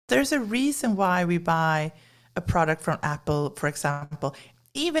there's a reason why we buy a product from Apple, for example,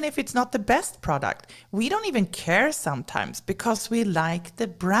 even if it's not the best product. We don't even care sometimes because we like the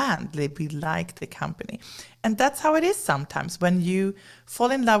brand, we like the company. And that's how it is sometimes. When you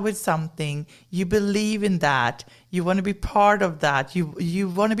fall in love with something, you believe in that, you want to be part of that, you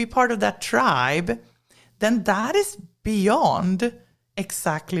want to be part of that tribe, then that is beyond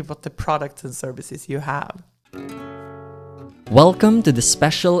exactly what the products and services you have. Welcome to the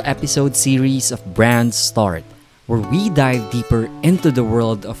special episode series of Brand Start, where we dive deeper into the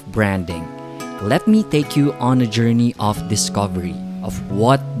world of branding. Let me take you on a journey of discovery of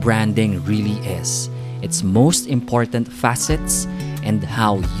what branding really is, its most important facets, and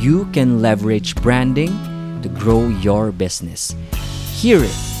how you can leverage branding to grow your business. Hear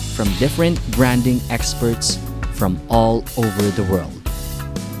it from different branding experts from all over the world.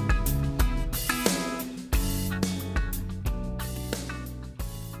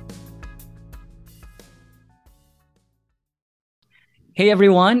 Hey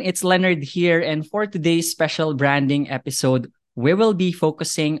everyone, it's Leonard here, and for today's special branding episode, we will be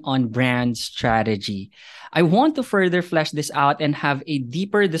focusing on brand strategy. I want to further flesh this out and have a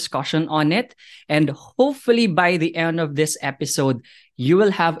deeper discussion on it, and hopefully by the end of this episode, you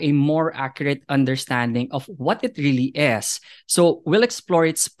will have a more accurate understanding of what it really is. So we'll explore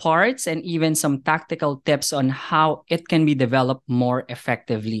its parts and even some tactical tips on how it can be developed more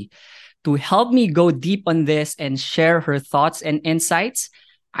effectively. To help me go deep on this and share her thoughts and insights,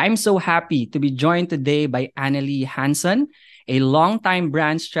 I'm so happy to be joined today by Annelie Hanson, a longtime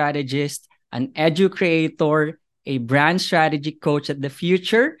brand strategist, an educator, a brand strategy coach at The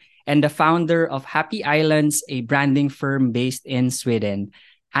Future, and the founder of Happy Islands, a branding firm based in Sweden.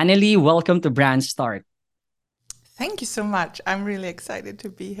 Annelie, welcome to Brand Start. Thank you so much. I'm really excited to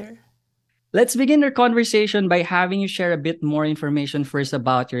be here. Let's begin our conversation by having you share a bit more information first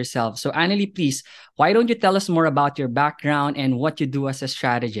about yourself. So, Annelie, please, why don't you tell us more about your background and what you do as a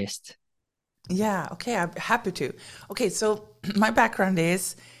strategist? Yeah, okay, I'm happy to. Okay, so my background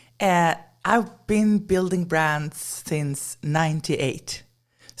is I've been building brands since '98.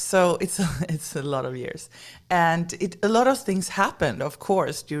 So it's a lot of years. And a lot of things happened, of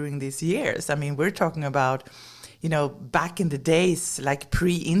course, during these years. I mean, we're talking about, back in the days, like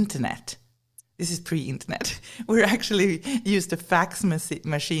pre-internet. This is pre-internet. We actually used a fax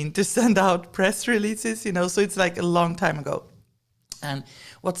machine to send out press releases, so it's like a long time ago. And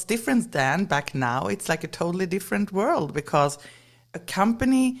what's different then, back now, it's like a totally different world because a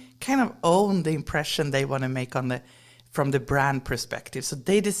company kind of owned the impression they want to make from the brand perspective. So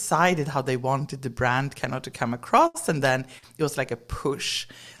they decided how they wanted the brand kind of to come across, and then it was like a push.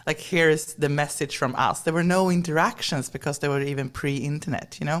 Like, here's the message from us. There were no interactions because they were even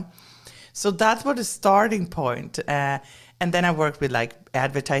pre-internet, So that's what the starting point. And then I worked with like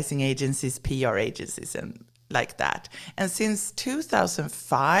advertising agencies, PR agencies, and like that. And since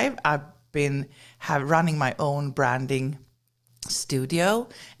 2005, I've been running my own branding studio.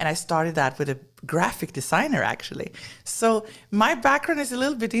 And I started that with a graphic designer, actually. So my background is a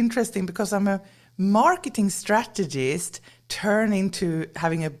little bit interesting because I'm a marketing strategist turned into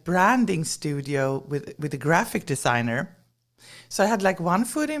having a branding studio with a graphic designer. So I had like one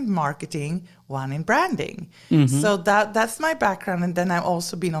foot in marketing, one in branding. Mm-hmm. So that's my background. And then I've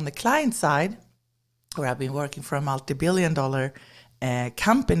also been on the client side, where I've been working for a multi-billion-dollar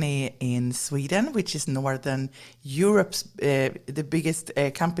company in Sweden, which is Northern Europe's, the biggest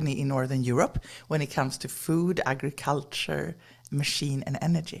company in Northern Europe when it comes to food, agriculture, machine, and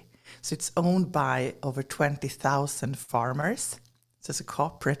energy. So it's owned by over 20,000 farmers. So it's a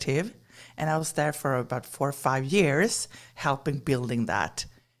cooperative. And I was there for about 4 or 5 years, helping building that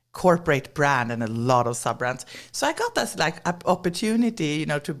corporate brand and a lot of sub-brands. So I got this like opportunity,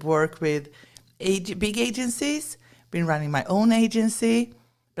 to work with big agencies, been running my own agency,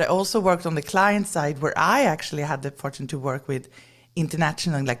 but I also worked on the client side where I actually had the fortune to work with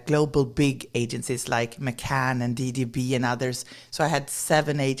international, like global big agencies like McCann and DDB and others. So I had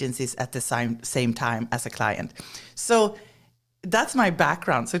 7 agencies at the same time as a client. So that's my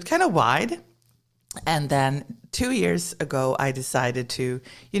background. So it's kind of wide. And then 2 years ago, I decided to,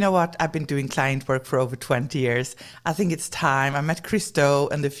 I've been doing client work for over 20 years. I think it's time. I met Christo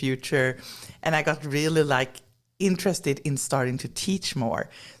and The Future, and I got really interested in starting to teach more.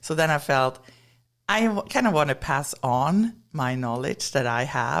 So then I felt I kind of want to pass on my knowledge that I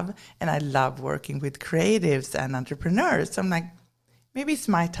have. And I love working with creatives and entrepreneurs. So I'm like, maybe it's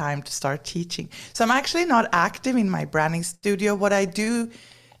my time to start teaching. So I'm actually not active in my branding studio. What I do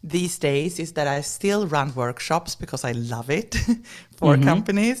these days is that I still run workshops because I love it for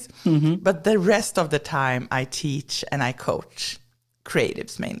companies. Mm-hmm. But the rest of the time I teach and I coach.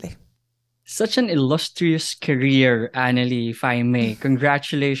 creatives mainly. Such an illustrious career, Annalie, if I may.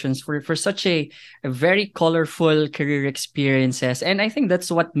 Congratulations for such a very colorful career experiences. And I think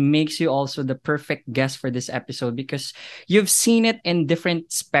that's what makes you also the perfect guest for this episode because you've seen it in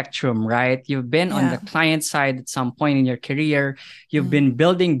different spectrum, right? You've been on the Yeah. client side at some point in your career. You've Mm. been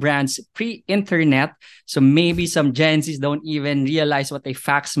building brands pre-internet. So maybe some Gen Zs don't even realize what a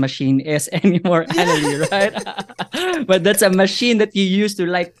fax machine is anymore, Annalie, Yeah. right? But that's a machine that you use to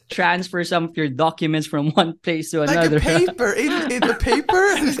like transfer some of your documents from one place to Like a another. paper in a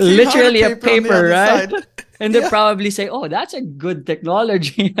paper, and it came out a Literally a paper on the paper, other right? side. And they Yeah. probably say, "Oh, that's a good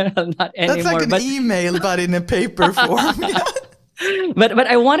technology." Not That's like anymore. an But email, but in a paper form. Yeah. but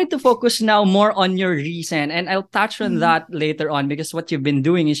I wanted to focus now more on your recent, and I'll touch on Mm. that later on because what you've been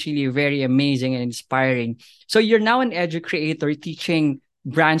doing is really very amazing and inspiring. So you're now an edu creator teaching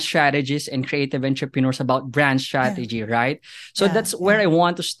brand strategists and creative entrepreneurs about brand Yeah. strategy, right? So Yeah. that's where Yeah. I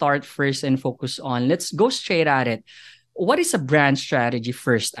want to start first and focus on. Let's go straight at it. What is a brand strategy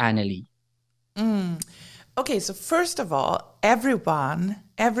first, Annalie? Mm. Okay, so first of all, every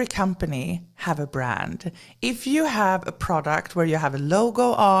company have a brand. If you have a product where you have a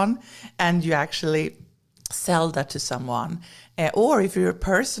logo on and you actually sell that to someone, or if you're a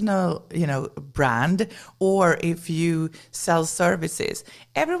personal, brand, or if you sell services,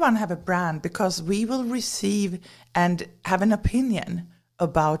 everyone have a brand because we will receive and have an opinion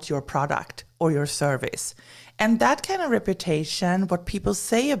about your product or your service. And that kind of reputation, what people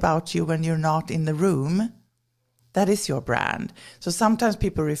say about you when you're not in the room, that is your brand. So sometimes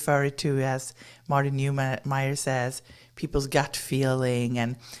people refer it to, as Martin Neumeyer says, people's gut feeling.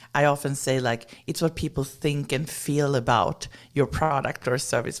 And I often say, like, it's what people think and feel about your product or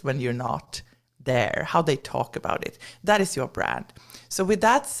service when you're not there, how they talk about it. That is your brand. So with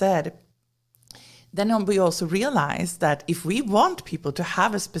that said, then we also realize that if we want people to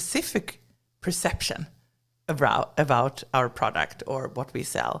have a specific perception about our product or what we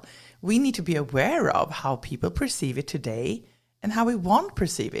sell, we need to be aware of how people perceive it today and how we want to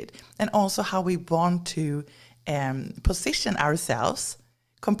perceive it, and also how we want to position ourselves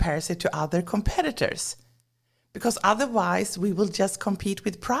compares it to other competitors. Because otherwise we will just compete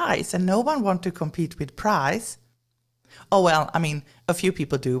with price, and no one wants to compete with price. Oh, well, I mean, a few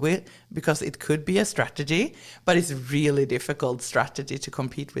people do it because it could be a strategy, but it's really difficult strategy to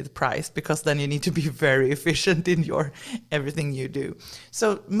compete with price because then you need to be very efficient in your everything you do.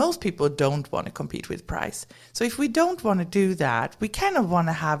 So most people don't want to compete with price. So if we don't want to do that, we kind of want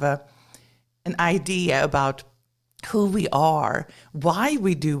to have an idea about who we are, why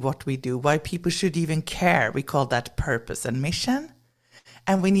we do what we do, why people should even care. We call that purpose and mission.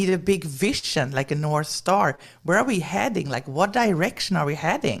 And we need a big vision, like a North Star. Where are we heading? Like, what direction are we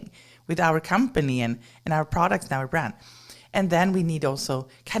heading with our company and our products and our brand? And then we need also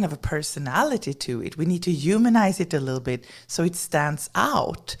kind of a personality to it. We need to humanize it a little bit so it stands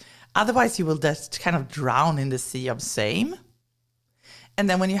out. Otherwise, you will just kind of drown in the sea of same. And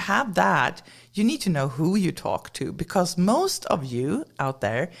then when you have that, you need to know who you talk to, because most of you out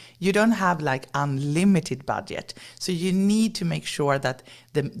there, you don't have like unlimited budget. So you need to make sure that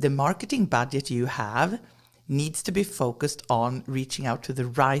the marketing budget you have needs to be focused on reaching out to the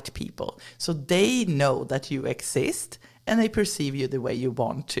right people. So they know that you exist and they perceive you the way you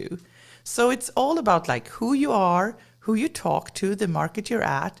want to. So it's all about like who you are, who you talk to, the market you're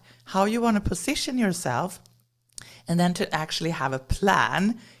at, how you want to position yourself, and then to actually have a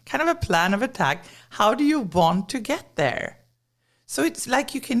plan, kind of a plan of attack. How do you want to get there? So it's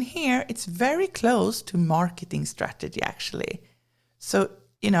like you can hear, it's very close to marketing strategy, actually. So,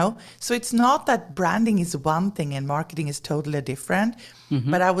 so it's not that branding is one thing and marketing is totally different. Mm-hmm.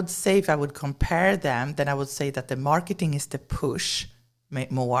 But I would say if I would compare them, then I would say that the marketing is the push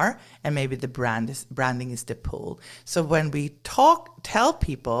more, and maybe the branding is the pull. So when we tell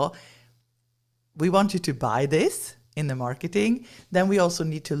people, we want you to buy this in the marketing, then we also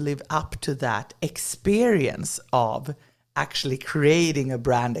need to live up to that experience of actually creating a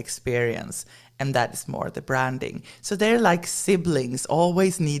brand experience. And that is more the branding. So they're like siblings,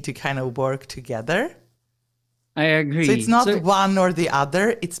 always need to kind of work together. I agree. So it's not one or the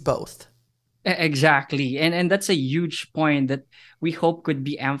other, it's both. Exactly. And that's a huge point that we hope could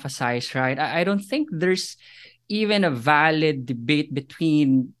be emphasized, right? I don't think there's even a valid debate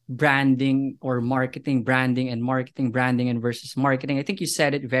between branding or marketing branding and versus marketing. I think you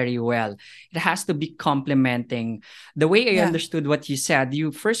said it very well. It has to be complementing. The way I Yeah. understood what you said,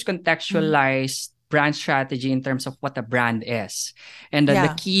 you first contextualized brand strategy in terms of what a brand is. And the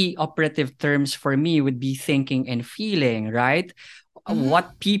Yeah. key operative terms for me would be thinking and feeling, right? Hmm.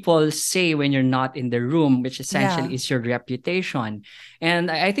 what people say when you're not in the room, which Yeah. essentially is your reputation.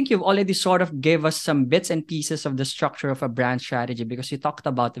 And I think you've already sort of gave us some bits and pieces of the structure of a brand strategy, because you talked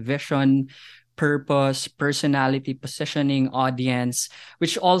about vision, purpose, personality, positioning, audience,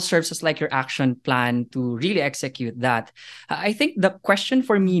 which all serves as like your action plan to really execute that. I think the question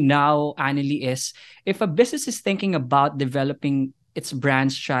for me now, Annalie, is if a business is thinking about developing its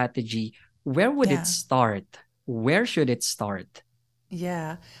brand strategy, where would it Yeah. start? Where should it start?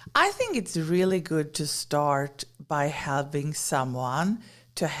 Yeah, I think it's really good to start by having someone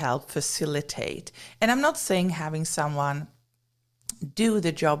to help facilitate. And I'm not saying having someone do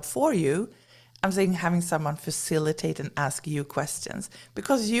the job for you. I'm saying having someone facilitate and ask you questions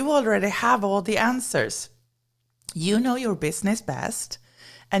because you already have all the answers. You know your business best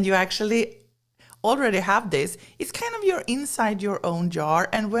and you actually already have this. It's kind of you're inside your own jar.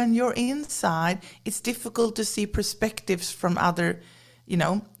 And when you're inside, it's difficult to see perspectives from other, you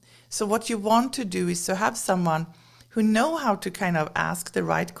know. So what you want to do is to have someone who know how to kind of ask the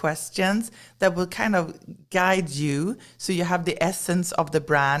right questions that will kind of guide you so you have the essence of the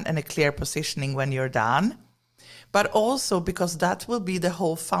brand and a clear positioning when you're done, but also because that will be the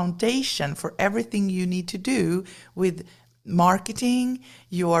whole foundation for everything you need to do with marketing,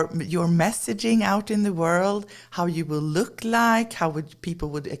 your messaging out in the world, how you will look like, how people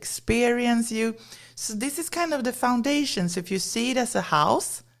would experience you. So this is kind of the foundation. So if you see it as a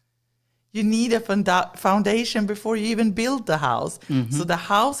house, you need a foundation before you even build the house. So Mm-hmm. the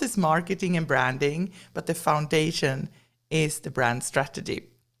house is marketing and branding, but the foundation is the brand strategy.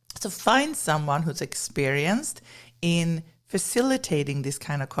 So find someone who's experienced in facilitating these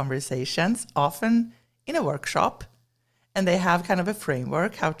kind of conversations, often in a workshop, and they have kind of a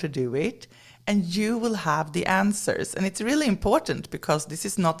framework how to do it, and you will have the answers. And it's really important because this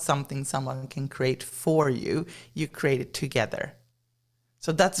is not something someone can create for you. You create it together.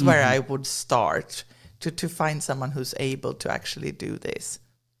 So that's where Mm-hmm. I would start to find someone who's able to actually do this.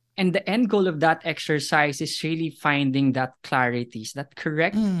 And the end goal of that exercise is really finding that clarity. Is that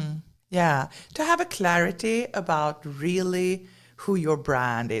correct? Yeah, to have a clarity about really who your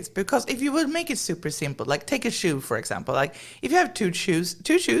brand is. Because if you would make it super simple, like take a shoe, for example, like if you have two shoes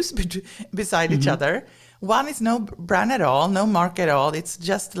beside each Mm-hmm. other, one is no brand at all, no mark at all. It's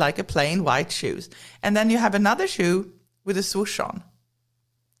just like a plain white shoes. And then you have another shoe with a swoosh on.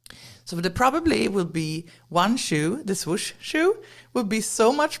 So there probably will be one shoe, the swoosh shoe, will be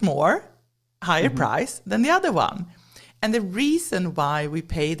so much more higher Mm-hmm. price than the other one. And the reason why we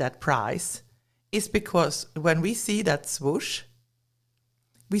pay that price is because when we see that swoosh,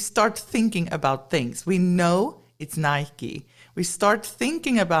 we start thinking about things. We know it's Nike. We start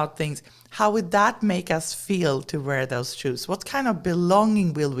thinking about things. How would that make us feel to wear those shoes? What kind of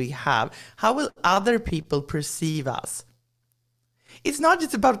belonging will we have? How will other people perceive us? It's not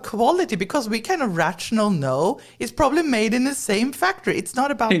just about quality because we kind of rational know it's probably made in the same factory. It's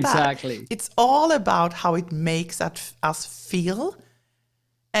not about that. Exactly. It's all about how it makes us feel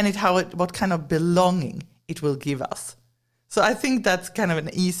and what kind of belonging it will give us. So I think that's kind of an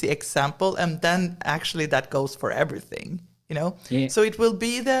easy example, and then actually that goes for everything, you know. Yeah. So it will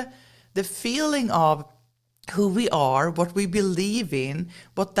be the feeling of who we are, what we believe in,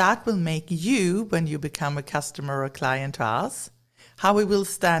 what that will make you when you become a customer or a client to us, how we will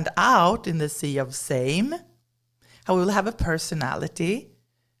stand out in the sea of same, how we will have a personality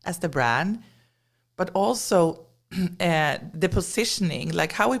as the brand, but also the positioning,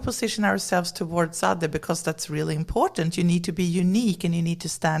 like how we position ourselves towards other, because that's really important. You need to be unique and you need to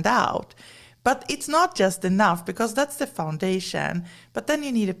stand out. But it's not just enough because that's the foundation, but then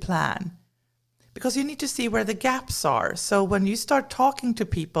you need a plan because you need to see where the gaps are. So when you start talking to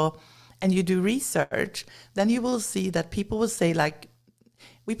people and you do research, then you will see that people will say like,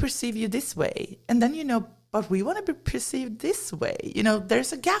 we perceive you this way. And then, but we want to be perceived this way.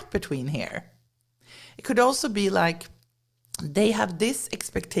 There's a gap between here. It could also be like they have this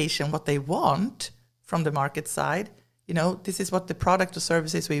expectation, what they want from the market side. This is what the product or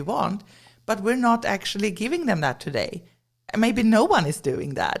services we want, but we're not actually giving them that today. And maybe no one is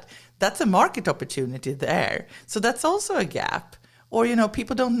doing that. That's a market opportunity there. So that's also a gap. Or,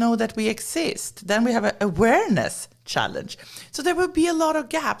 people don't know that we exist. Then we have an awareness challenge. So there will be a lot of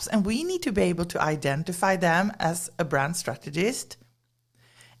gaps, and we need to be able to identify them as a brand strategist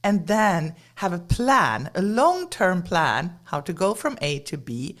and then have a plan, a long-term plan, how to go from A to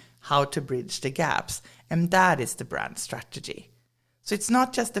B, how to bridge the gaps. And that is the brand strategy. So it's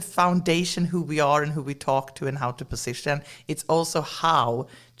not just the foundation, who we are and who we talk to and how to position. It's also how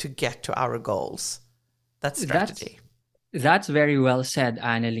to get to our goals. That's That's strategy. that's very well said,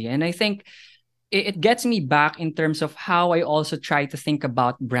 Annalie. And I think it gets me back in terms of how I also try to think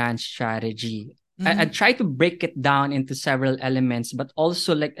about brand strategy. I Hmm. try to break it down into several elements, but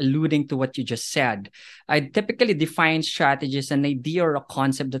also like alluding to what you just said. I typically define strategy as an idea or a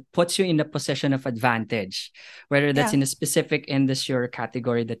concept that puts you in a position of advantage, whether that's Yeah, in a specific industry or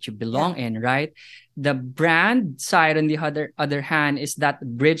category that you yeah. belong in, right? The brand side, on the other hand, is that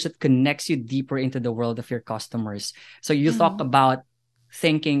bridge that connects you deeper into the world of your customers. So you talk Hmm. about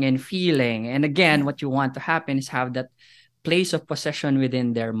thinking and feeling. And again, Yeah. what you want to happen is have that place of possession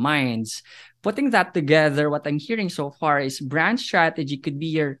within their minds. Putting that together, what I'm hearing so far is brand strategy could be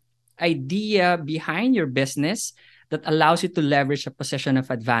your idea behind your business that allows you to leverage a position of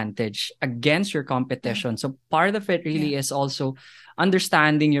advantage against your Yeah. competition. So part of it Yeah. really is also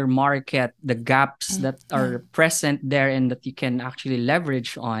understanding your market, the gaps Mm. that Yeah. are present there and that you can actually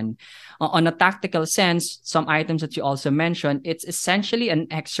leverage on. On a tactical sense, some items that you also mentioned, it's essentially an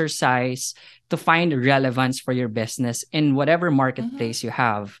exercise to find relevance for your business in whatever Hmm. marketplace you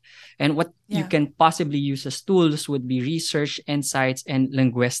have. And what you Yeah. can possibly use as tools would be research, insights, and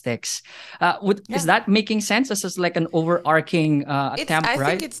linguistics. Is Yeah. that making sense? This is like an overarching attempt, I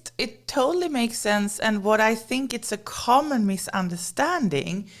think right? it totally makes sense. And what I think it's a common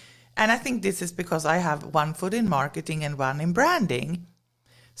misunderstanding, and I think this is because I have one foot in marketing and one in branding,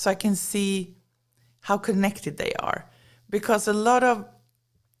 so I can see how connected they are. Because a lot of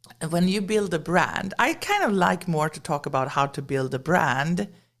when you build a brand, I kind of like more to talk about how to build a brand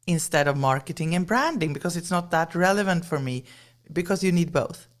instead of marketing and branding because it's not that relevant for me because you need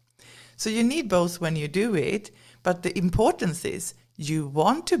both. So you need both when you do it, but the importance is you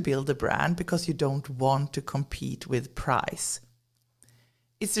want to build a brand because you don't want to compete with price.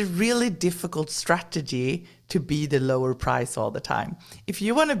 It's a really difficult strategy to be the lower price all the time. If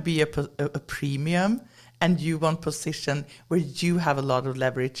you want to be a premium and you want position where you have a lot of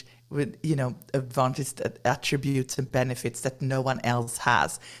leverage with advantage attributes and benefits that no one else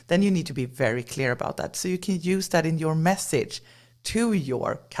has, then you need to be very clear about that. So you can use that in your message to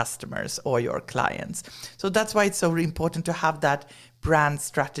your customers or your clients. So that's why it's so important to have that brand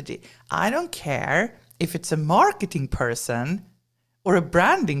strategy. I don't care if it's a marketing person or a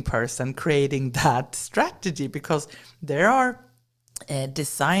branding person creating that strategy because there are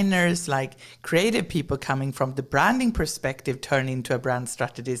designers, like creative people coming from the branding perspective turn into a brand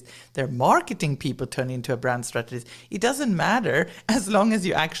strategist. Their marketing people turn into a brand strategist. It doesn't matter as long as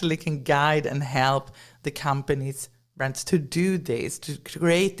you actually can guide and help the companies brands to do this, to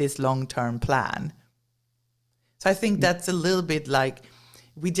create this long-term plan. So I think that's a little bit like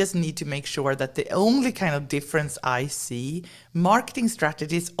we just need to make sure that the only kind of difference I see, marketing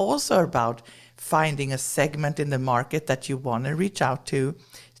strategy is also about finding a segment in the market that you want to reach out to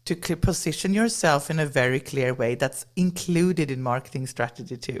position yourself in a very clear way that's included in marketing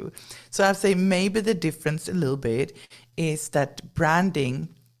strategy too. So I'd say maybe the difference a little bit is that branding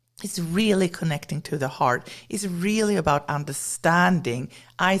is really connecting to the heart. It's really about understanding,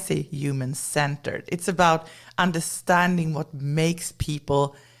 I say human centered. It's about understanding what makes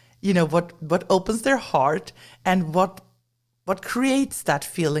people, what opens their heart and what creates that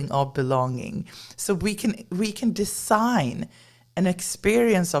feeling of belonging. So we can design an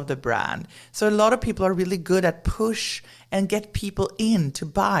experience of the brand. So a lot of people are really good at push and get people in to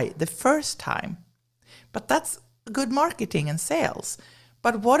buy the first time. But that's good marketing and sales.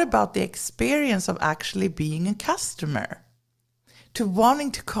 But what about the experience of actually being a customer? To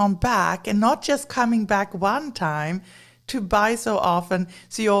wanting to come back and not just coming back one time to buy so often.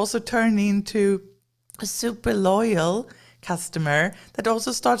 So you also turn into a super loyal customer that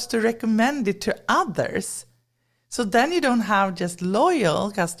also starts to recommend it to others. So then you don't have just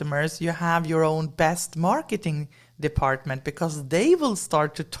loyal customers, you have your own best marketing department because they will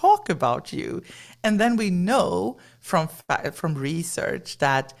start to talk about you. And then we know from research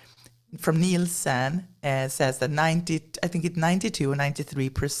that from Nielsen says that 92 or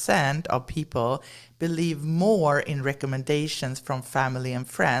 93% of people believe more in recommendations from family and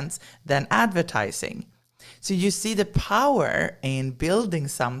friends than advertising. So you see the power in building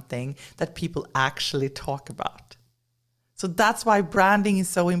something that people actually talk about. So that's why branding is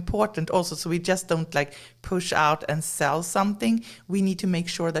so important also. So we just don't like push out and sell something. We need to make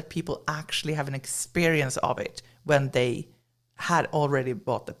sure that people actually have an experience of it when they had already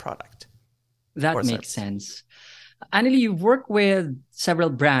bought the product That or makes service. sense. Annelie, you've worked with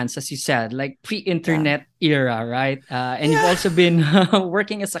several brands, as you said, like Yeah. pre-internet era, right? And you've Yeah. also been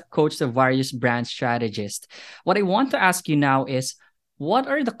working as a coach to various brand strategists. What I want to ask you now is, what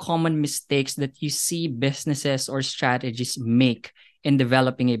are the common mistakes that you see businesses or strategists make in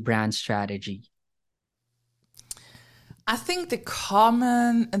developing a brand strategy? I think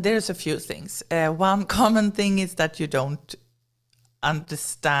there's a few things. One common thing is that you don't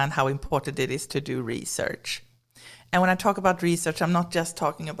understand how important it is to do research. And when I talk about research, I'm not just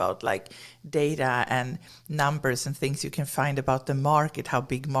talking about like data and numbers and things you can find about the market, how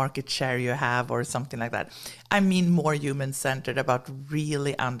big market share you have or something like that. I mean more human-centered, about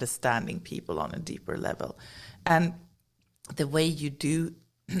really understanding people on a deeper level. And the way you do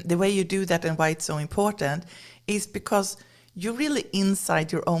that and why it's so important is because you're really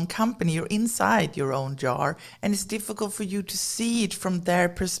inside your own company, you're inside your own jar, and it's difficult for you to see it from their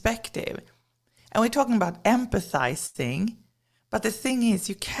perspective. And we're talking about empathizing, but the thing is,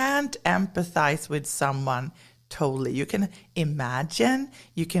 you can't empathize with someone totally. You can imagine,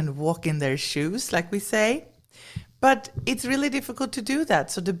 you can walk in their shoes, like we say, but it's really difficult to do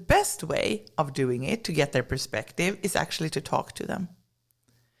that. So the best way of doing it, to get their perspective, is actually to talk to them.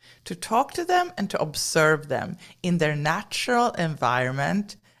 To talk to them and to observe them in their natural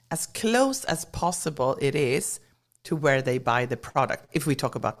environment, as close as possible it is to where they buy the product. If we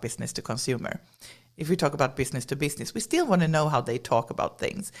talk about business to consumer, if we talk about business to business, we still want to know how they talk about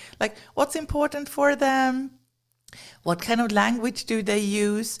things. Like what's important for them, what kind of language do they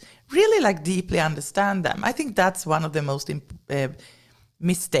use, really like deeply understand them. I think that's one of the most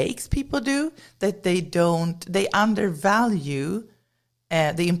mistakes people do, that they undervalue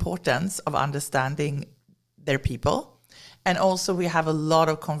the importance of understanding their people. And also we have a lot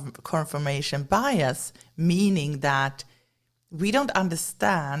of confirmation bias, meaning that we don't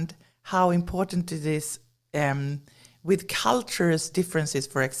understand how important it is with cultures differences,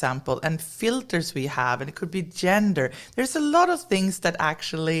 for example, and filters we have, and it could be gender. There's a lot of things that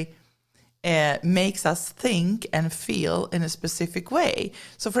actually makes us think and feel in a specific way.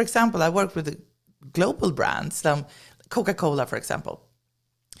 So for example, I work with global brands, Coca-Cola, for example.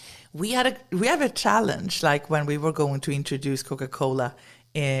 We have a challenge, like when we were going to introduce Coca-Cola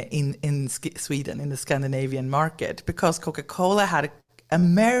in Sweden, in the Scandinavian market, because Coca-Cola had an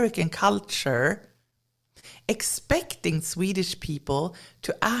American culture expecting Swedish people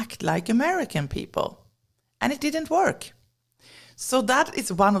to act like American people. And it didn't work. So that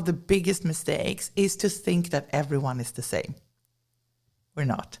is one of the biggest mistakes, is to think that everyone is the same. We're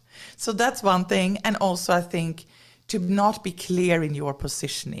not. So that's one thing. And also I think to not be clear in your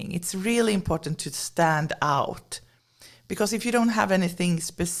positioning. It's really important to stand out, because if you don't have anything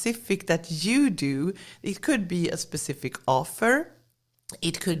specific that you do, it could be a specific offer,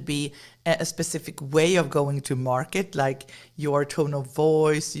 it could be a specific way of going to market, like your tone of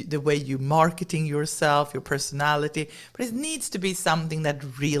voice, the way you marketing yourself, your personality, but it needs to be something that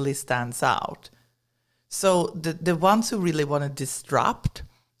really stands out. So the ones who really want to disrupt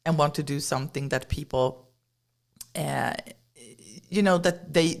and want to do something that people that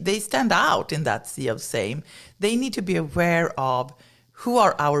they stand out in that sea of same, they need to be aware of who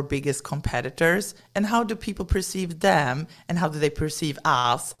are our biggest competitors and how do people perceive them and how do they perceive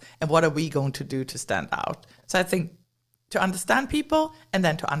us and what are we going to do to stand out. So I think to understand people and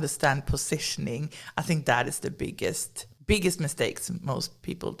then to understand positioning, I think that is the biggest mistakes most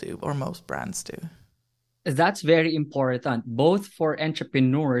people do, or most brands do. That's very important, both for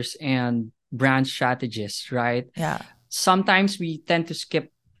entrepreneurs and brand strategists, right? Yeah. Sometimes we tend to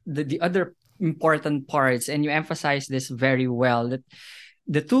skip the other important parts, and you emphasize this very well, that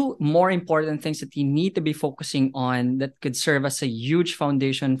the two more important things that you need to be focusing on that could serve as a huge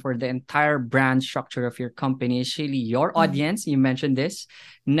foundation for the entire brand structure of your company is really your audience. You mentioned this.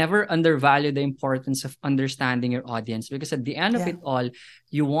 Never undervalue the importance of understanding your audience, because at the end of it all,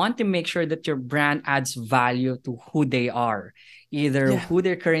 you want to make sure that your brand adds value to who they are, either who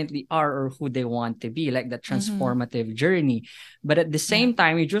they currently are or who they want to be, like the transformative journey. But at the same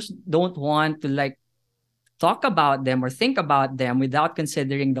time, you just don't want to like talk about them or think about them without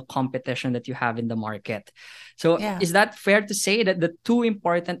considering the competition that you have in the market. So is that fair to say that the two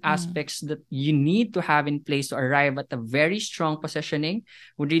important aspects that you need to have in place to arrive at a very strong positioning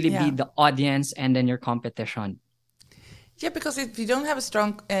would really be the audience and then your competition? Yeah, because if you don't have a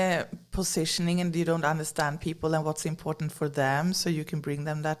strong positioning and you don't understand people and what's important for them, so you can bring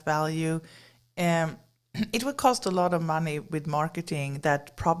them that value, it would cost a lot of money with marketing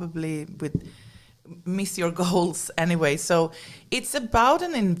that probably would miss your goals anyway. So it's about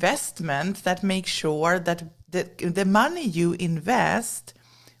an investment that makes sure that the money you invest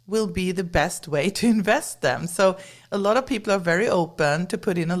will be the best way to invest them. So a lot of people are very open to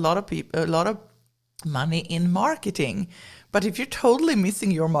put in a lot of money in marketing. But if you're totally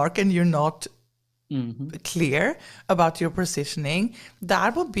missing your mark and you're not clear about your positioning,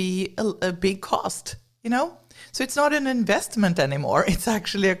 that will be a big cost you know? So it's not an investment anymore. It's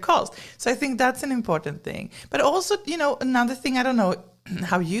actually a cost. So I think that's an important thing. But also, another thing, I don't know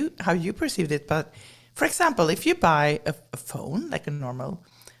how you perceived it, but for example, if you buy a phone, like a normal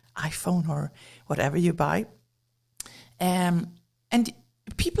iPhone or whatever you buy, and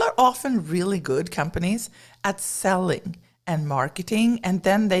people are often really good companies at selling and marketing, and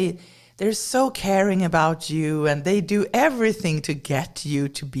then they're so caring about you and they do everything to get you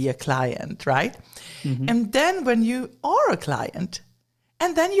to be a client, right? Mm-hmm. And then when you are a client,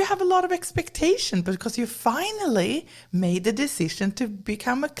 and then you have a lot of expectation because you finally made the decision to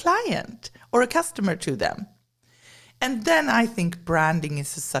become a client or a customer to them. And then I think branding is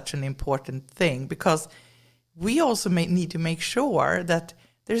such an important thing because we also need to make sure that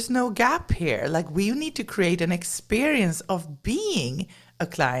there's no gap here. Like we need to create an experience of being a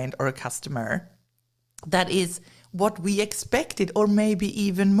client or a customer that is what we expected or maybe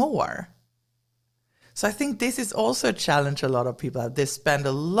even more. So I think this is also a challenge a lot of people have. They spend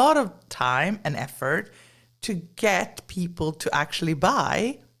a lot of time and effort to get people to actually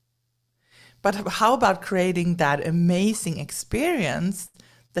buy. But how about creating that amazing experience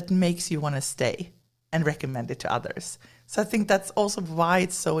that makes you want to stay and recommend it to others? So I think that's also why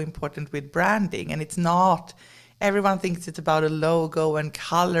it's so important with branding. And it's not, everyone thinks it's about a logo and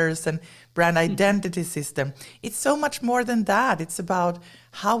colors and brand identity system. It's so much more than that. It's about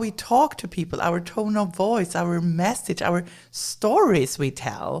how we talk to people, our tone of voice, our message, our stories we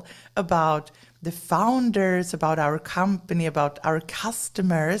tell about the founders, about our company, about our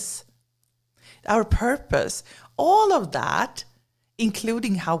customers, our purpose, all of that,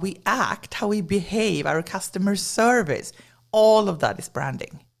 including how we act, how we behave, our customer service, all of that is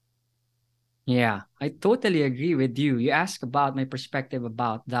branding. Yeah, I totally agree with you. You asked about my perspective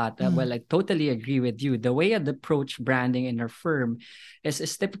about that. Well, I totally agree with you. The way I'd approach branding in our firm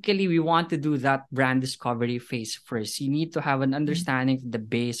is typically we want to do that brand discovery phase first. You need to have an understanding of the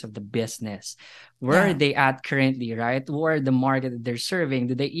base of the business. Where are they at currently, right? Where are the market that they're serving?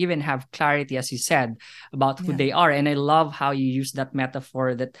 Do they even have clarity, as you said, about who they are? And I love how you use that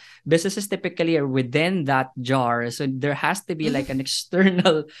metaphor that businesses typically are within that jar. So there has to be like an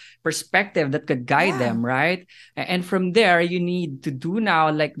external perspective that could guide them, right? And from there, you need to do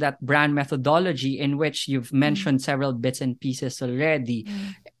now like that brand methodology in which you've mentioned several bits and pieces already.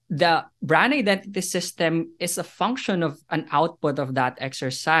 The brand identity system is a function of an output of that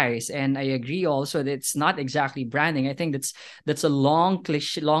exercise, and I agree also that it's not exactly branding. I think that's a long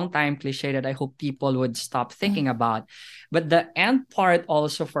time cliche that I hope people would stop thinking about. But the end part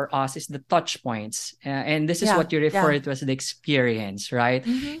also for us is the touch points, and this is what you refer to as the experience, right?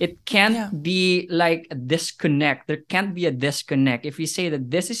 It can't be like a disconnect. There can't be a disconnect. If you say that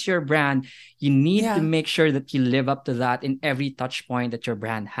this is your brand, you need to make sure that you live up to that in every touch point that your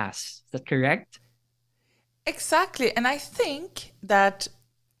brand has. Is that correct? Exactly. And I think that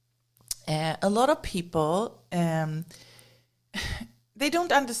a lot of people, they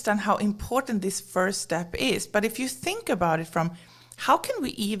don't understand how important this first step is. But if you think about it from how can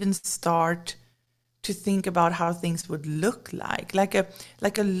we even start to think about how things would look like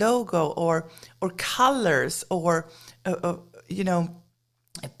a logo or colors or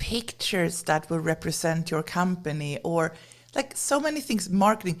pictures that will represent your company, or like so many things,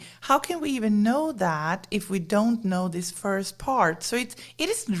 marketing. How can we even know that if we don't know this first part? So it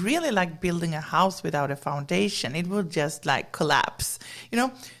is really like building a house without a foundation. It will just like collapse,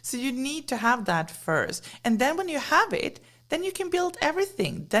 So you need to have that first. And then when you have it, then you can build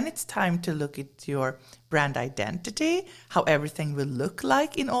everything. Then it's time to look at your brand identity, how everything will look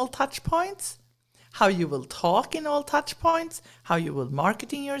like in all touch points, how you will talk in all touch points, how you will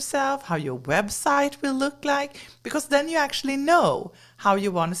marketing yourself, how your website will look like, because then you actually know how you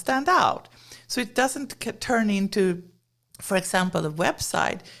want to stand out. So it doesn't turn into, for example, a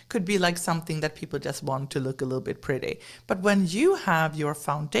website could be like something that people just want to look a little bit pretty. But when you have your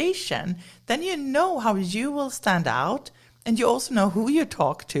foundation, then you know how you will stand out, and you also know who you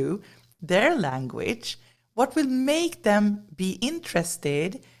talk to, their language, what will make them be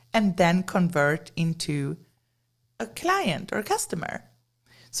interested, and then convert into a client or a customer.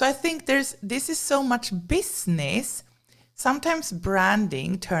 So I think this is so much business. Sometimes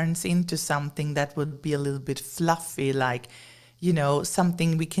branding turns into something that would be a little bit fluffy, like,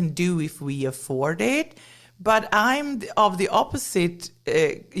 something we can do if we afford it. But I'm of the opposite,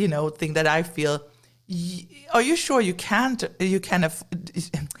 thing that I feel. Are you sure you can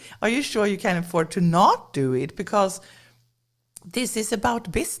afford to not do it? Because this is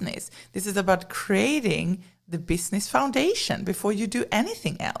about business. This is about creating the business foundation before you do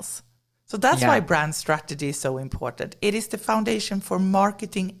anything else. So that's why brand strategy is so important. It is the foundation for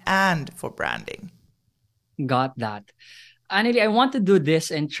marketing and for branding. Got that. Anily, I want to do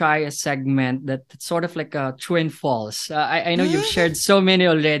this and try a segment that's sort of like a true and false. I know you've shared so many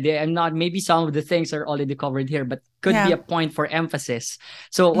already. I'm not, maybe some of the things are already covered here, but could be Yeah. a point for emphasis.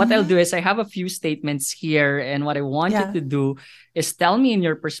 So, what I'll do is I have a few statements here, and what I want you Yeah. to do is tell me in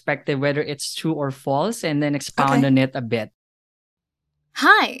your perspective whether it's true or false, and then expound Okay. on it a bit.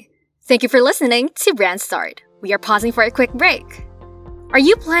 Hi! Thank you for listening to Brand Start. We are pausing for a quick break. Are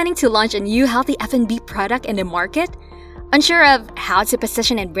you planning to launch a new healthy F&B product in the market? Unsure of how to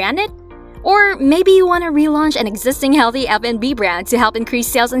position and brand it? Or maybe you want to relaunch an existing healthy F&B brand to help increase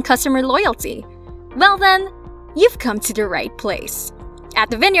sales and customer loyalty? Well then, you've come to the right place. At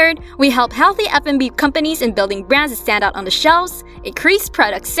The Vineyard, we help healthy F&B companies in building brands that stand out on the shelves, increase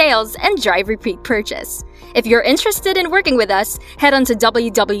product sales, and drive repeat purchase. If you're interested in working with us, head on to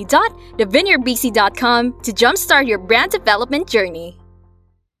www.thevineyardbc.com to jumpstart your brand development journey.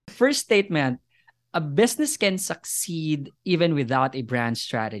 First statement: a business can succeed even without a brand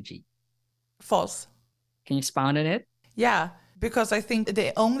strategy. False. Can you expound on it? Yeah, because I think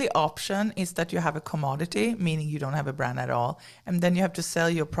the only option is that you have a commodity, meaning you don't have a brand at all, and then you have to sell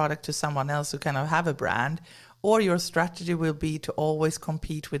your product to someone else who kind of have a brand, or your strategy will be to always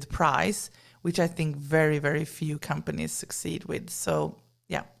compete with price, which I think very, very few companies succeed with. So,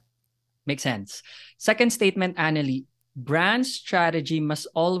 yeah. Makes sense. Second statement, Annalie: brand strategy must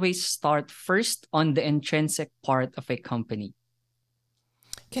always start first on the intrinsic part of a company.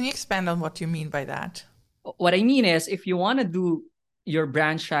 Can you expand on what you mean by that? What I mean is, if you want to do your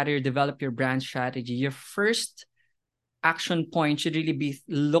brand strategy or develop your brand strategy, your first action point should really be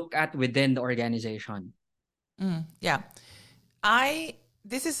look at within the organization. Yeah.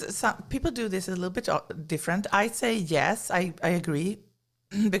 This is some people do this a little bit different. I say yes, I agree,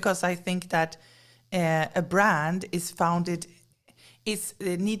 because I think that a brand is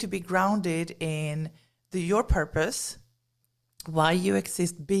need to be grounded in your purpose, why you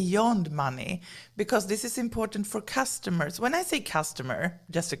exist beyond money, because this is important for customers. When I say customer,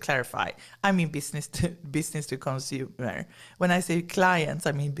 just to clarify, I mean business to consumer. When I say clients,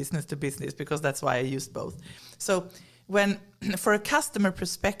 I mean business to business, because that's why I used both. So when for a customer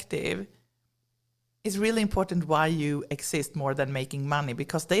perspective, it's really important why you exist more than making money,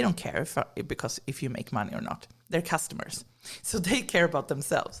 because they don't care if you make money or not. They're customers, so they care about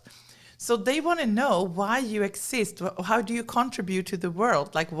themselves. So they want to know why you exist. How do you contribute to the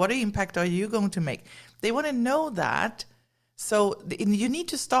world? Like, what impact are you going to make? They want to know that. So you need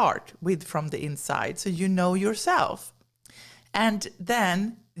to start from the inside, so you know yourself. And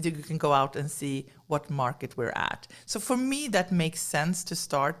then you can go out and see what market we're at. So for me, that makes sense to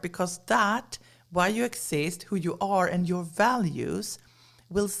start, because why you exist, who you are, and your values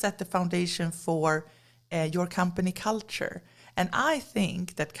will set the foundation for your company culture. And I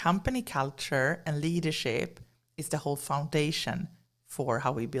think that company culture and leadership is the whole foundation for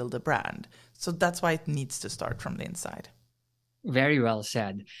how we build a brand. So that's why it needs to start from the inside. Very well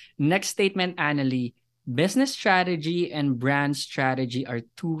said. Next statement, Annalie: business strategy and brand strategy are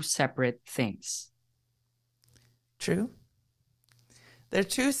two separate things. True. They're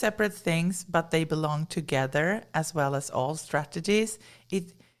two separate things, but they belong together, as well as all strategies.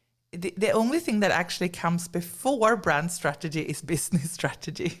 The only thing that actually comes before brand strategy is business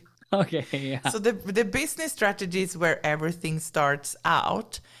strategy. Okay, yeah. So the business strategy is where everything starts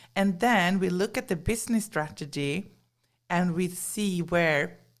out. And then we look at the business strategy and we see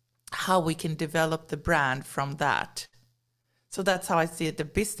how we can develop the brand from that. So that's how I see it. The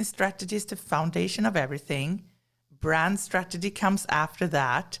business strategy is the foundation of everything. Brand strategy comes after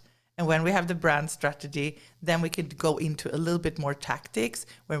that. And when we have the brand strategy, then we could go into a little bit more tactics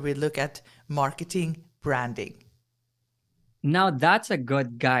when we look at marketing, branding. Now, that's a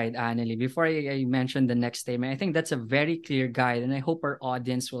good guide, Annalie. Before I mention the next statement, I think that's a very clear guide, and I hope our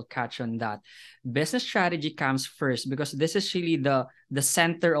audience will catch on that. Business strategy comes first, because this is really the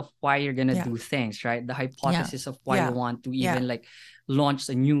center of why you're going to do things, right? The hypothesis of why you want to even like launch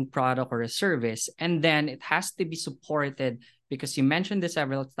a new product or a service. And then it has to be supported, because you mentioned this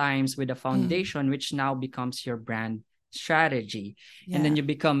several times, with a foundation, which now becomes your brand strategy. And then you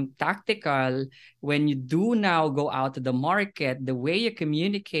become tactical when you do now go out to the market. The way you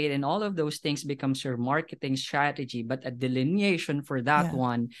communicate and all of those things becomes your marketing strategy. But a delineation for that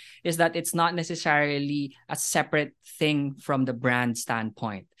one is that it's not necessarily a separate thing from the brand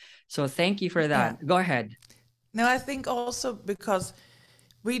standpoint. So thank you for that. Go ahead. No, I think also because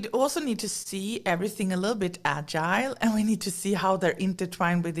we also need to see everything a little bit agile, and we need to see how they're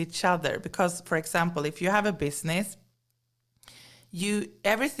intertwined with each other. Because, for example, if you have a business,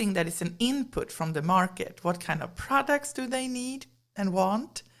 everything that is an input from the market, what kind of products do they need and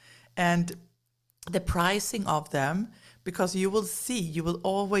want, and the pricing of them, because you will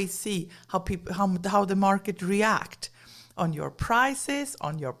always see how the market react on your prices,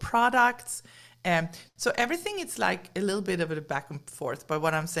 on your products. So everything is like a little bit of a back and forth. But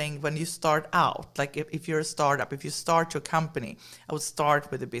what I'm saying, when you start out, like if you're a startup, if you start your company, I would start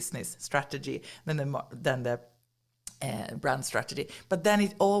with the business strategy, then the brand strategy. But then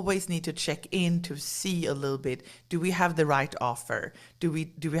it always need to check in to see a little bit, do we have the right offer? Do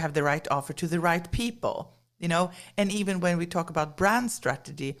we have the right offer to the right people? You know, and even when we talk about brand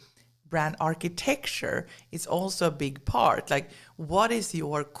strategy, brand architecture is also a big part. Like, what is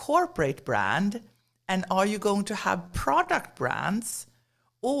your corporate brand? And are you going to have product brands?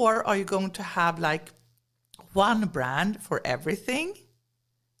 Or are you going to have like one brand for everything?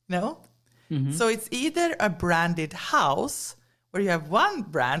 No? Mm-hmm. So it's either a branded house where you have one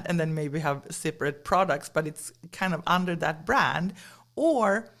brand and then maybe have separate products, but it's kind of under that brand,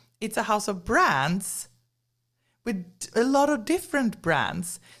 or it's a house of brands with a lot of different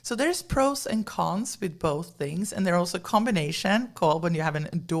brands. So there's pros and cons with both things. And there's also a combination called when you have an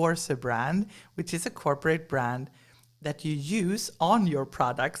endorser brand, which is a corporate brand that you use on your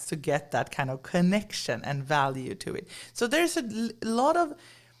products to get that kind of connection and value to it. So there's a lot of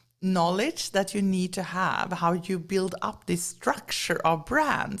knowledge that you need to have, how you build up this structure of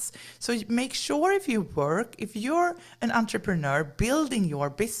brands. So make sure if you're an entrepreneur building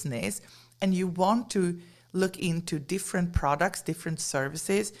your business and you want to look into different products, different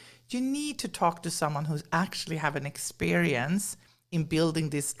services, you need to talk to someone who's actually have an experience in building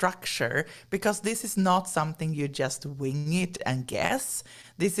this structure, because this is not something you just wing it and guess.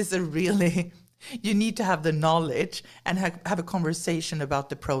 This is you need to have the knowledge and have a conversation about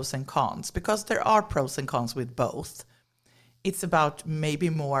the pros and cons, because there are pros and cons with both. It's about maybe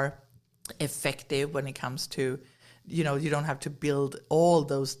more effective when it comes to, you don't have to build all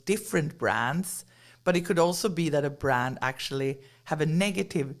those different brands. But it could also be that a brand actually have a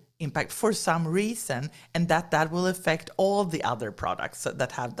negative impact for some reason, and that will affect all the other products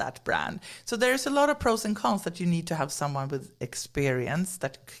that have that brand. So there's a lot of pros and cons that you need to have someone with experience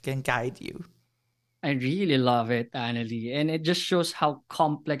that can guide you. I really love it, Annalie. And it just shows how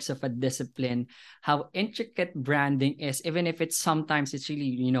complex of a discipline, how intricate branding is, even if sometimes it's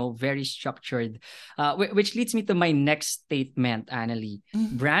really, very structured. Which leads me to my next statement, Annalie.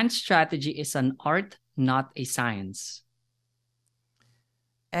 Mm-hmm. Brand strategy is an art, not a science.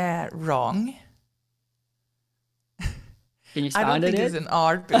 Wrong. Can you I don't think it's an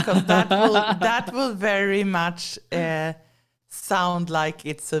art, because that will very much sound like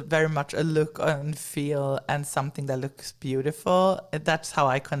it's very much a look and feel and something that looks beautiful. That's how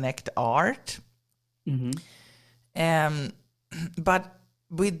I connect art. Mm-hmm. But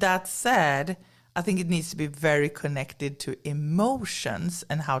with that said, I think it needs to be very connected to emotions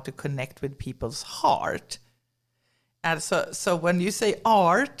and how to connect with people's heart. And so when you say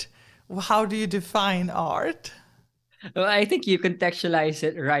art, how do you define art? Well, I think you contextualize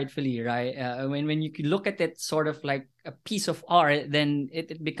it rightfully, right? When you look at it sort of like a piece of art, then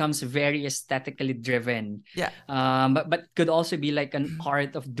it becomes very aesthetically driven. Yeah. But could also be like an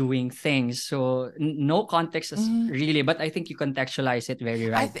art of doing things. So no context is really, but I think you contextualize it very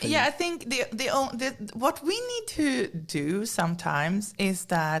rightfully. I think the what we need to do sometimes is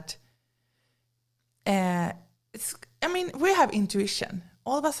that we have intuition.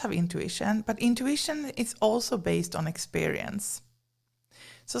 All of us have intuition, but intuition is also based on experience.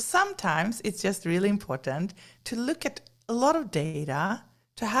 So sometimes it's just really important to look at a lot of data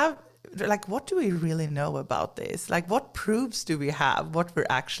to have, like, what do we really know about this? Like, what proofs do we have, what we're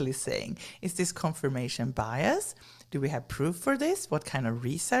actually saying? Is this confirmation bias? Do we have proof for this? What kind of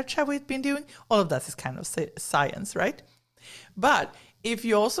research have we been doing? All of that is kind of science, right? But if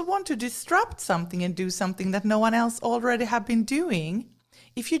you also want to disrupt something and do something that no one else already have been doing,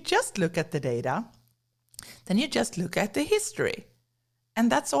 if you just look at the data, then you just look at the history. And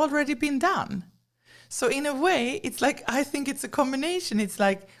that's already been done. So in a way, it's like, I think it's a combination. It's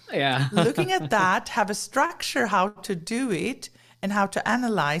like looking at that, have a structure how to do it and how to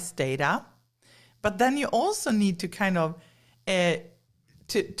analyze data. But then you also need to kind of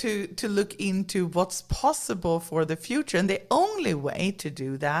to look into what's possible for the future. And the only way to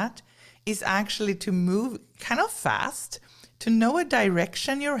do that is actually to move kind of fast, to know a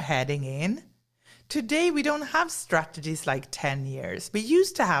direction you're heading in. Today, we don't have strategies like 10 years. We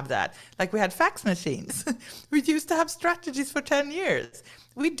used to have that, like we had fax machines. We used to have strategies for 10 years.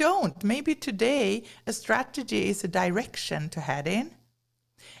 We don't. Maybe today, a strategy is a direction to head in.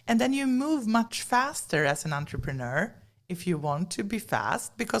 And then you move much faster as an entrepreneur if you want to be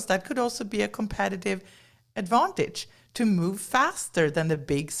fast, because that could also be a competitive advantage to move faster than the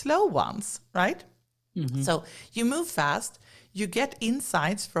big, slow ones, right? So you move fast, you get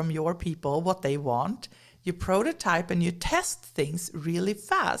insights from your people, what they want, you prototype and you test things really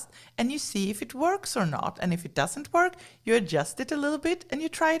fast and you see if it works or not. And if it doesn't work, you adjust it a little bit and you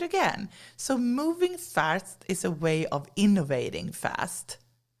try it again. So moving fast is a way of innovating fast.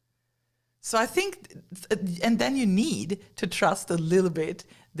 So I think, and then you need to trust a little bit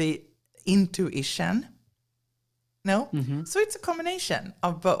the intuition. No? So it's a combination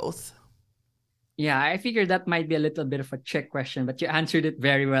of both. Yeah, I figured that might be a little bit of a trick question, but you answered it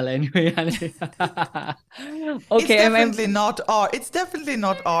very well anyway. It's definitely not art. It's definitely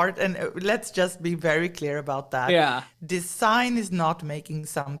not art. And let's just be very clear about that. Yeah. Design is not making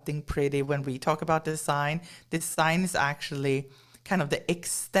something pretty. When we talk about design is actually kind of the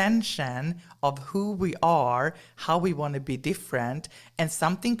extension of who we are, how we want to be different. And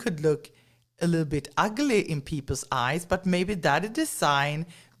something could look a little bit ugly in people's eyes, but maybe that is design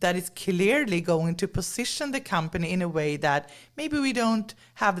that is clearly going to position the company in a way that maybe we don't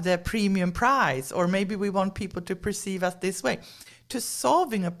have the premium price, or maybe we want people to perceive us this way. To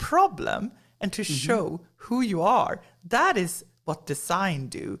solving a problem and to show who you are, that is what design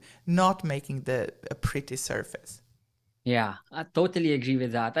do, not making a pretty surface. Yeah, I totally agree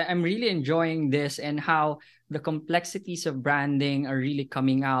with that. I'm really enjoying this and how the complexities of branding are really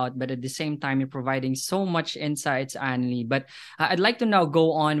coming out, but at the same time, you're providing so much insights, Annelie. But I'd like to now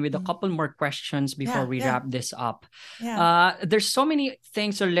go on with a couple more questions before we wrap this up. There's so many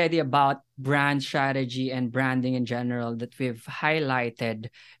things already about brand strategy and branding in general that we've highlighted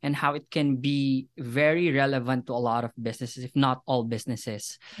and how it can be very relevant to a lot of businesses, if not all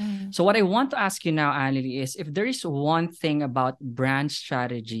businesses. So what I want to ask you now, Annelie, is if there is one thing about brand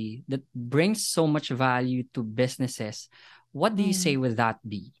strategy that brings so much value to businesses, what do you say would that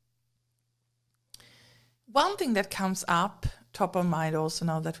be? One thing that comes up top of mind also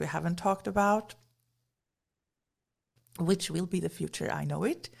now that we haven't talked about, which will be the future, I know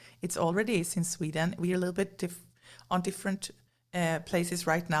it. It's already is in Sweden. We're a little bit on different places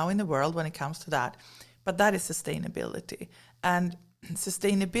right now in the world when it comes to that. But that is sustainability. And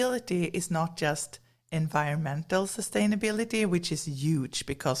sustainability is not just environmental sustainability, which is huge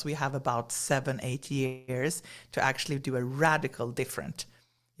because we have about 7-8 years to actually do a radical different,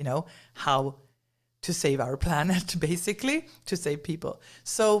 how to save our planet, basically, to save people.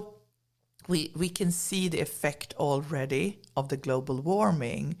 So we can see the effect already of the global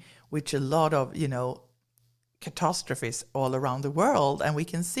warming, which a lot of, catastrophes all around the world, and we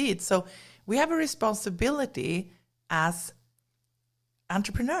can see it. So we have a responsibility as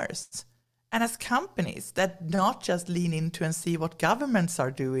entrepreneurs and as companies that not just lean into and see what governments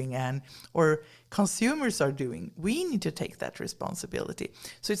are doing or consumers are doing. We need to take that responsibility.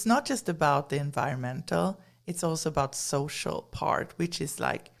 So it's not just about the environmental, it's also about social part, which is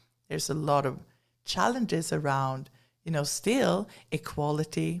like there's a lot of challenges around, still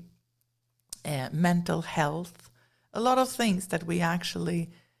equality, mental health, a lot of things that we actually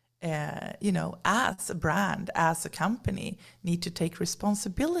as a brand, as a company, need to take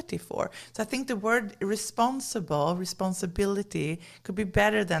responsibility for. So I think the word responsibility could be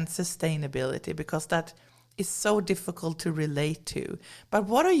better than sustainability, because that is so difficult to relate to. But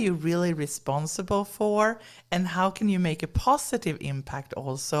what are you really responsible for, and how can you make a positive impact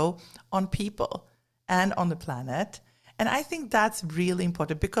also on people and on the planet? And I think that's really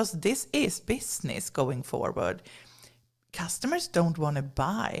important, because this is business going forward. Customers don't want to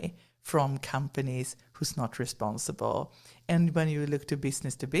buy from companies who's not responsible. And when you look to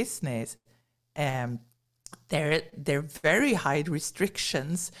business, there are very high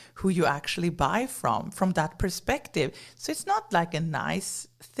restrictions who you actually buy from that perspective. So it's not like a nice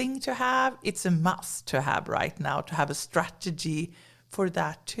thing to have, it's a must to have right now, to have a strategy for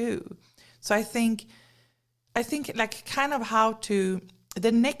that too. So I think like kind of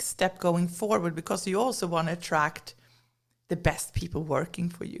the next step going forward, because you also want to attract the best people working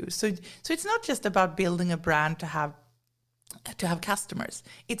for you. So it's not just about building a brand to have customers.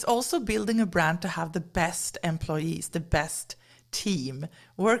 It's also building a brand to have the best employees, the best team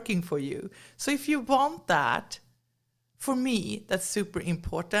working for you. So if you want that, for me, that's super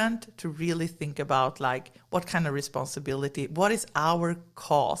important to really think about, like, what kind of responsibility, what is our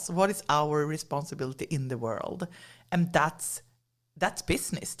cause, what is our responsibility in the world? And that's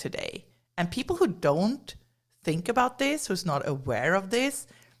business today. And people who don't think about this, who's not aware of this,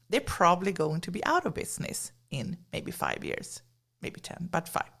 they're probably going to be out of business in maybe 5 years, maybe 10, but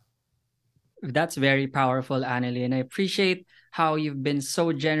 5. That's very powerful, Annalie, and I appreciate how you've been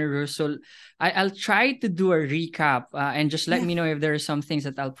so generous. So I'll try to do a recap and just let Yeah. me know if there are some things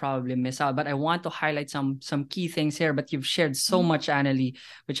that I'll probably miss out. But I want to highlight some key things here. But you've shared so much, Annalie,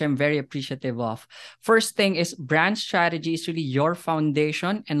 which I'm very appreciative of. First thing is brand strategy is really your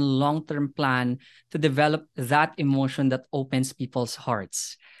foundation and long-term plan to develop that emotion that opens people's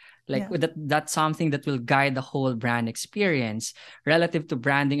hearts. Like Yeah. that's something that will guide the whole brand experience. Relative to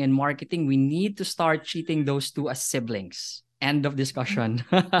branding and marketing, we need to start treating those two as siblings. End of discussion.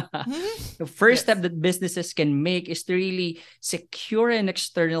 The first Yes. step that businesses can make is to really secure an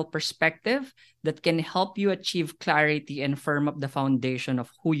external perspective that can help you achieve clarity and firm up the foundation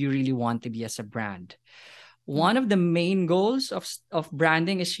of who you really want to be as a brand. One of the main goals of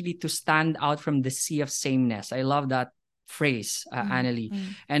branding is really to stand out from the sea of sameness. I love that phrase, Annalie.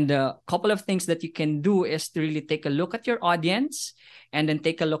 And a couple of things that you can do is to really take a look at your audience and then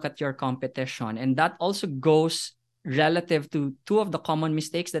take a look at your competition. And that also goes relative to two of the common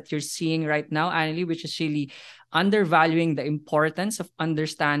mistakes that you're seeing right now, Annalie, which is really undervaluing the importance of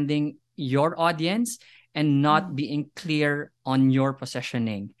understanding your audience and not being clear on your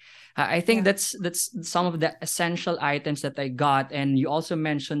positioning. I think Yeah. that's some of the essential items that I got. And you also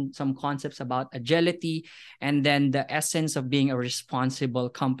mentioned some concepts about agility and then the essence of being a responsible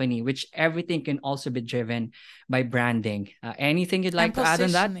company, which everything can also be driven by branding. Anything you'd like And to add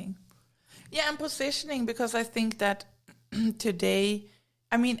on that? positioning. Yeah, and positioning, because I think that today,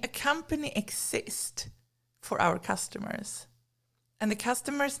 I mean, a company exists for our customers, and the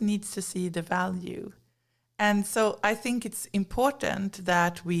customers needs to see the value. And so I think it's important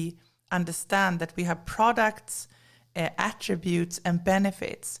that we understand that we have products, attributes, and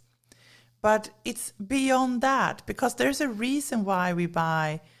benefits. But it's beyond that, because there's a reason why we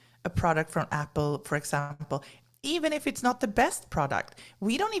buy a product from Apple, for example. Even if it's not the best product,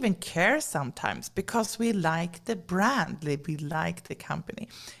 we don't even care sometimes because we like the brand, we like the company.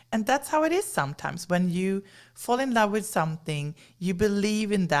 And that's how it is sometimes. When you fall in love with something, you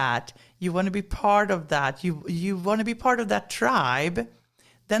believe in that, you want to be part of that, you want to be part of that tribe,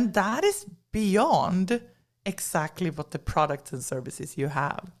 then that is beyond exactly what the products and services you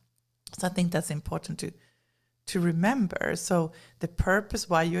have. So I think that's important to remember. So the purpose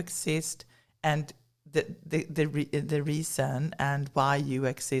why you exist, and the reason and why you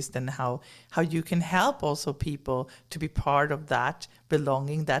exist, and how you can help also people to be part of that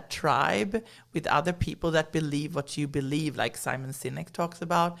belonging, that tribe with other people that believe what you believe, like Simon Sinek talks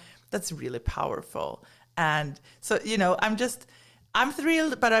about. That's really powerful. And so, I'm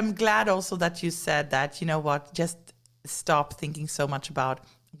thrilled, but I'm glad also that you said that, just stop thinking so much about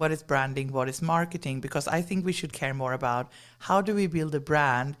what is branding, what is marketing, because I think we should care more about how do we build a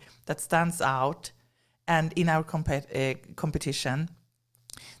brand that stands out and in our competition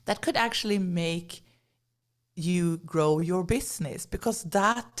that could actually make you grow your business, because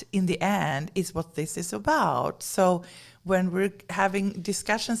that in the end is what this is about. So when we're having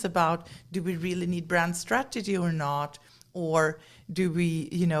discussions about do we really need brand strategy or not, or do we,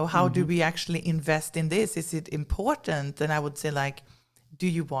 how do we actually invest in this? Is it important? Then I would say, like, do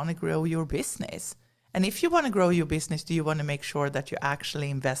you want to grow your business? And if you want to grow your business, do you want to make sure that you actually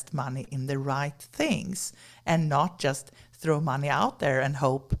invest money in the right things and not just throw money out there and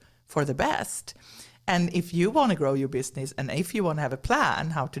hope for the best? And if you want to grow your business and if you want to have a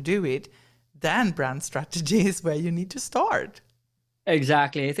plan how to do it, then brand strategy is where you need to start.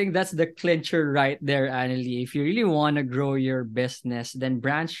 Exactly. I think that's the clincher right there, Annalie. If you really want to grow your business, then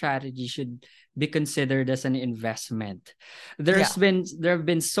brand strategy should be considered as an investment. There have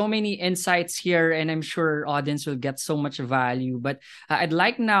been so many insights here, and I'm sure our audience will get so much value. But I'd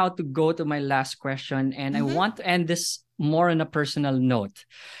like now to go to my last question, and I want to end this more on a personal note.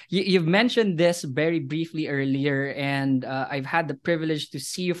 You've mentioned this very briefly earlier, and I've had the privilege to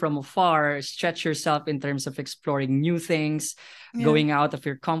see you from afar, stretch yourself in terms of exploring new things, going out of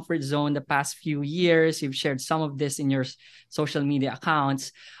your comfort zone the past few years. You've shared some of this in your social media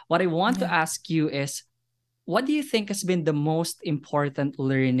accounts. What I want to ask you is, what do you think has been the most important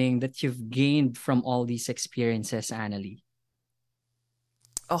learning that you've gained from all these experiences, Annalie?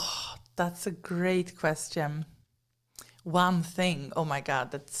 Oh, that's a great question. One thing, oh my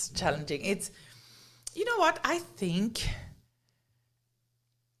God, that's challenging. It's, you know what, I think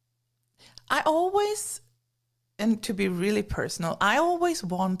I always, and to be really personal, I always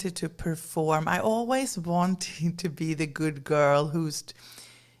wanted to perform. I always wanted to be the good girl who's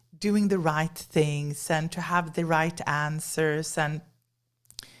doing the right things and to have the right answers and,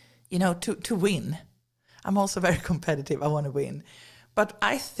 to win. I'm also very competitive. I want to win. But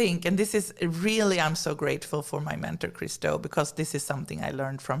I think, and this is really, I'm so grateful for my mentor, Christo, because this is something I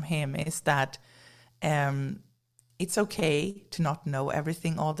learned from him, is that it's okay to not know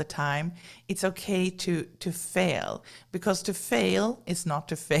everything all the time. It's okay to fail, because to fail is not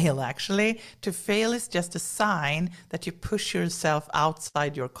to fail, actually. To fail is just a sign that you push yourself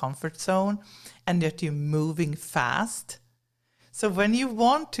outside your comfort zone and that you're moving fast. So when you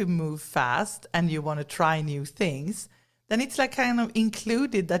want to move fast and you want to try new things, then it's like kind of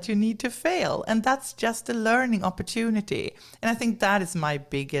included that you need to fail. And that's just a learning opportunity. And I think that is my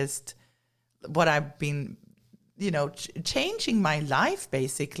biggest, what I've been, changing my life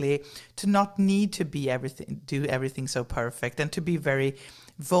basically, to not need to be do everything so perfect, and to be very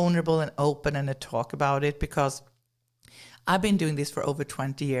vulnerable and open and to talk about it, because I've been doing this for over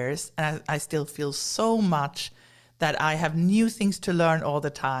 20 years and I still feel so much that I have new things to learn all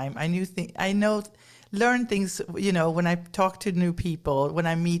the time. Learn things, when I talk to new people, when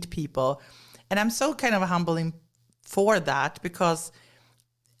I meet people. And I'm so kind of humbling for that, because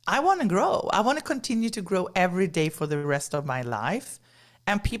I want to grow. I want to continue to grow every day for the rest of my life.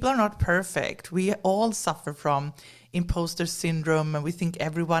 And people are not perfect. We all suffer from imposter syndrome, and we think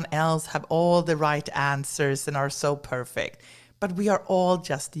everyone else have all the right answers and are so perfect. But we are all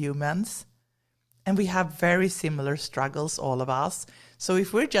just humans. And we have very similar struggles, all of us. So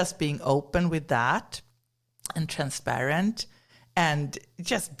if we're just being open with that and transparent and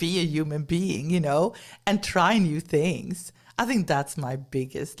just be a human being, and try new things, I think that's my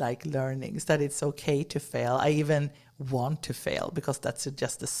biggest learnings, that it's okay to fail. I even want to fail, because that's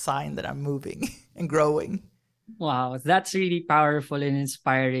just a sign that I'm moving and growing. Wow, that's really powerful and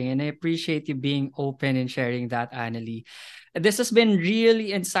inspiring. And I appreciate you being open and sharing that, Annalie. This has been really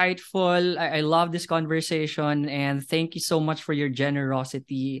insightful. I love this conversation, and thank you so much for your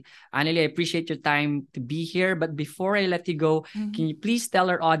generosity. Annalie, I appreciate your time to be here. But before I let you go, can you please tell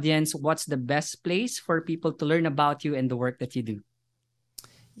our audience what's the best place for people to learn about you and the work that you do?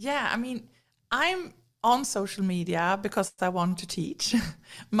 Yeah, I'm on social media because I want to teach.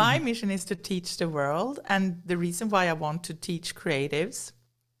 My mission is to teach the world. And the reason why I want to teach creatives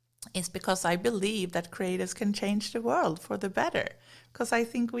is because I believe that creatives can change the world for the better. Because I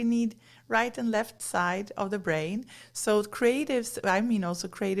think we need right and left side of the brain. So creatives, also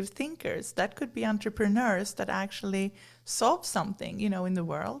creative thinkers. That could be entrepreneurs that actually solve something, in the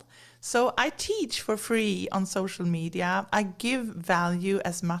world. So I teach for free on social media. I give value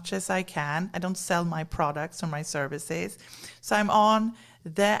as much as I can. I don't sell my products or my services. So I'm on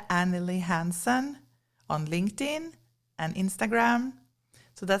the Annalie Hansen on LinkedIn and Instagram.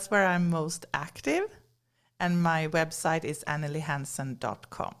 So that's where I'm most active. And my website is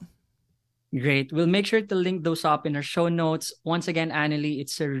annaliehansen.com. Great. We'll make sure to link those up in our show notes. Once again, Annalie,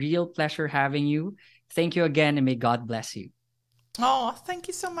 it's a real pleasure having you. Thank you again, and may God bless you. Oh, thank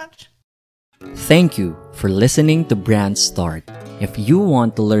you so much. Thank you for listening to Brand Start. If you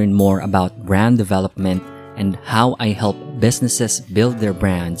want to learn more about brand development and how I help businesses build their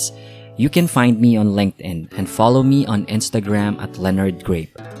brands, you can find me on LinkedIn and follow me on Instagram at Leonard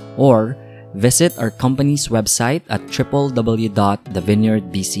Grape, or visit our company's website at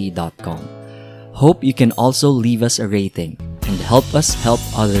www.thevineyardbc.com. Hope you can also leave us a rating and help us help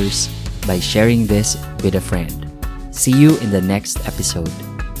others by sharing this with a friend. See you in the next episode.